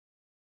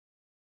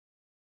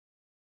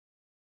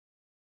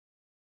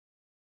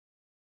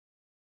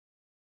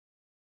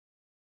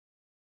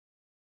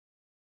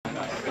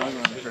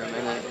for a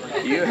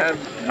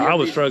minute. I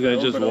was struggling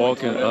just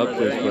walking up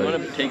this You way.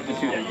 want to take the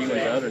two empty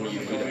ones out, or do you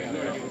leave them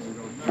there?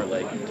 Or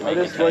like, I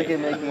just like it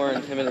make it more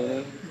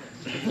intimidating.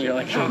 you're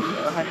like,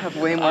 I have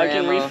way more I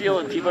can ammo. refuel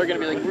it. People are gonna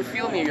be like,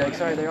 refuel me. You're like,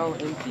 sorry, they're all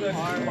empty.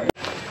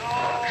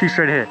 Shoot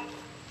straight ahead.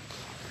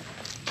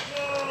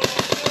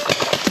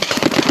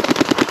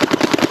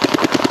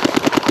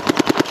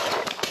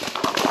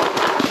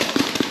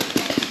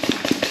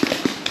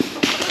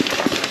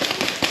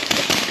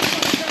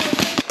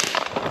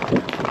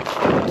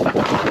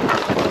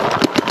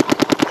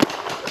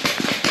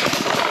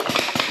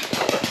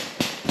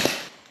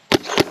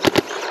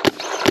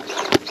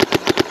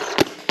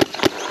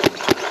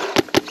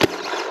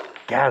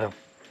 Got him.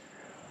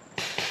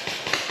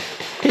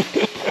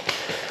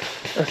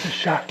 That's a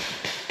shot.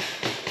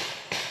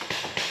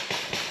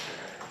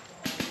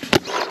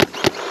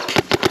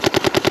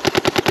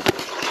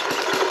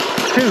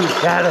 Two,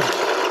 got him.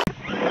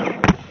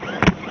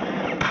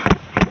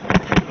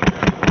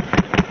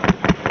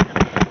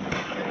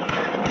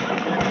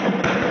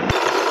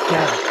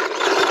 Got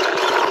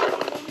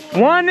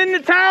him. One in the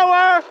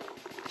tower.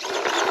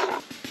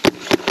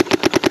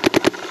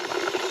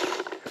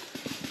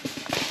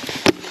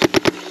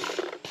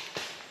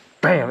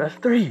 Bam, that's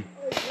three.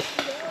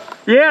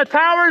 Yeah,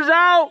 tower's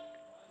out.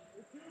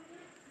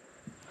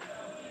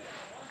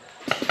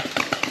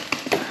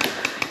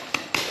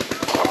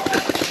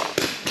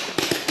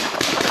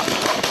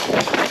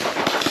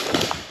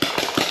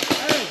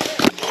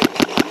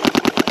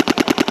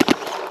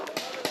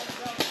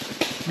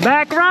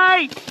 Back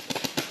right.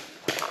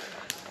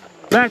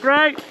 Back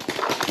right.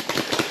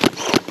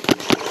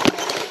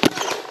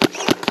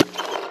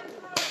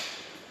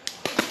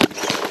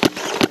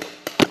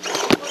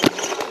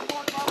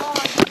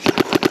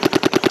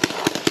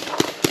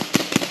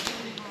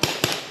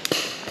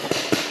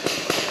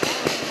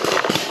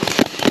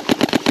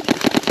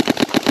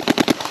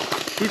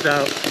 He's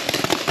out.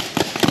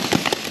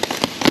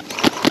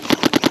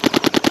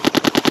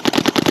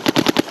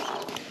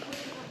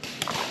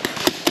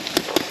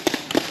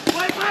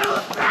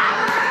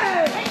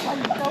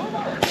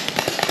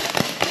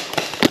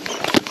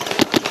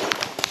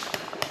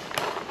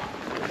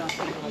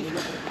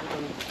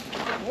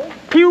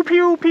 Pew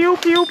pew pew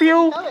pew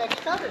pew.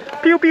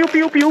 Pew pew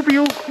pew pew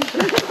pew.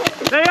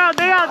 They out,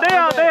 they out, they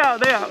out, they out,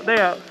 they out, they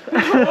out.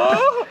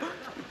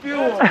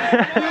 Fuel.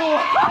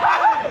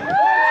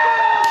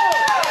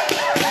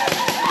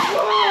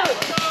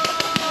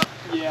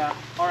 Yeah.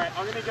 All right,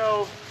 I'm gonna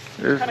go.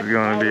 This is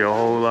gonna be a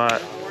whole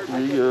lot.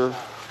 Yeah.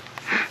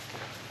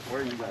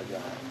 Where are you guys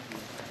at?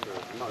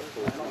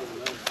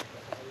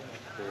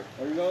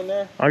 Are you going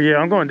there? Oh yeah,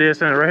 I'm going dead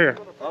center right here.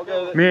 I'll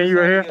go. Me and you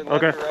right here?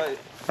 Okay. Right.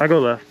 I go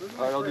left.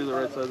 All right, I'll do the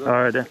right side then. All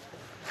right then.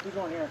 Who's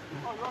going here?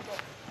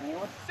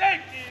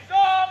 Safety's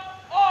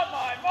up! On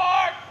my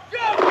mark,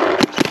 go!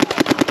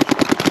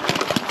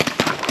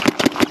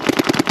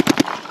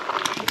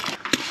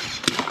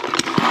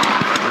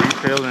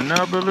 Refilling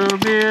up a little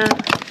bit.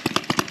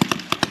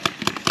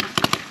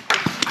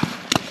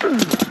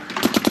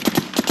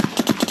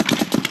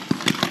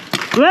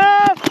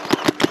 Left!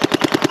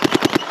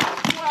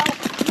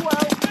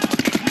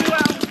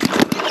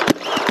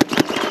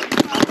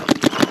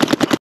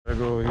 I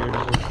go over here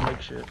to just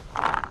make shit.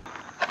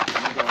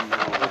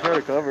 I'll try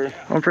to cover.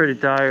 I'm pretty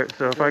tired,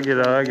 so if I get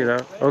out, I get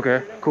out.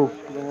 Okay, cool.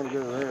 You don't want to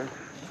get in there.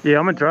 Yeah,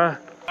 I'm gonna try.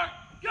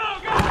 Go,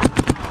 go!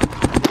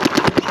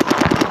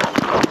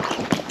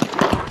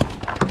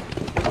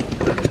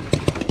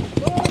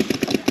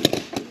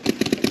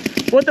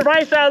 What's the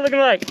right side looking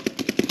like?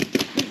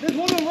 There's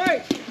one on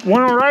right.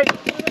 One on right?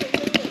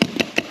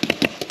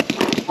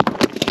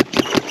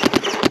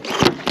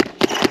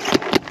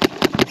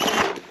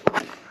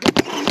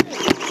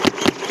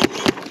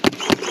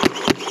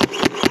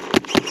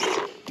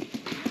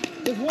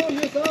 There's one on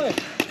this side.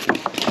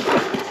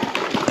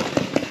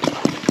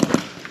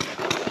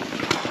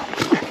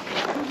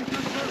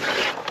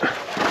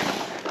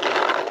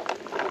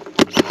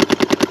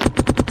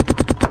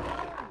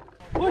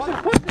 Push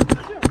him, push him,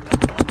 push him.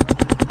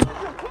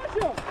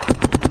 Push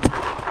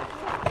him.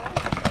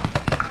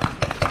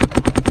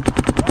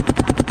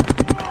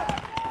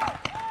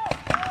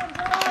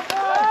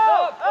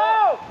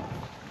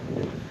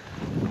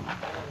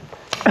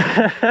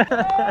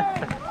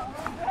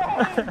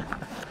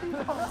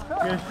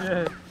 Good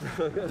shit.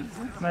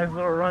 Nice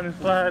little running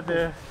slide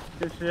there.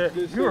 Good shit.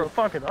 You were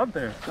fucking up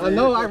there. I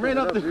know, I ran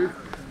up the...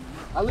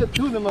 I lit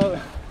two of them up.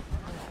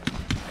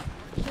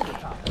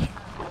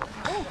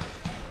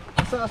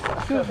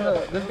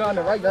 This guy on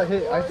the right got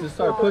hit. I just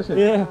started pushing.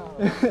 Yeah.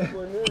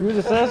 You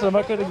just said something.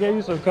 I could have gave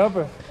you some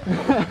cover.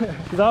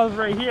 Because I was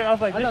right here. I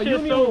was like, this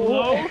shit's so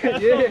low.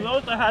 That's so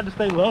low, so I had to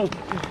stay low.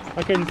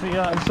 I couldn't see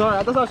out. I'm sorry,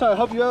 I thought I was trying to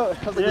help you out.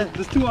 I was like, Yeah.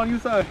 there's two on your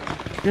side.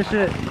 Good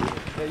shit.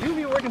 Yeah, you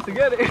be working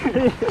together.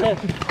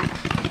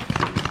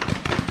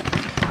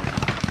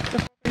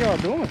 What y'all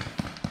doing?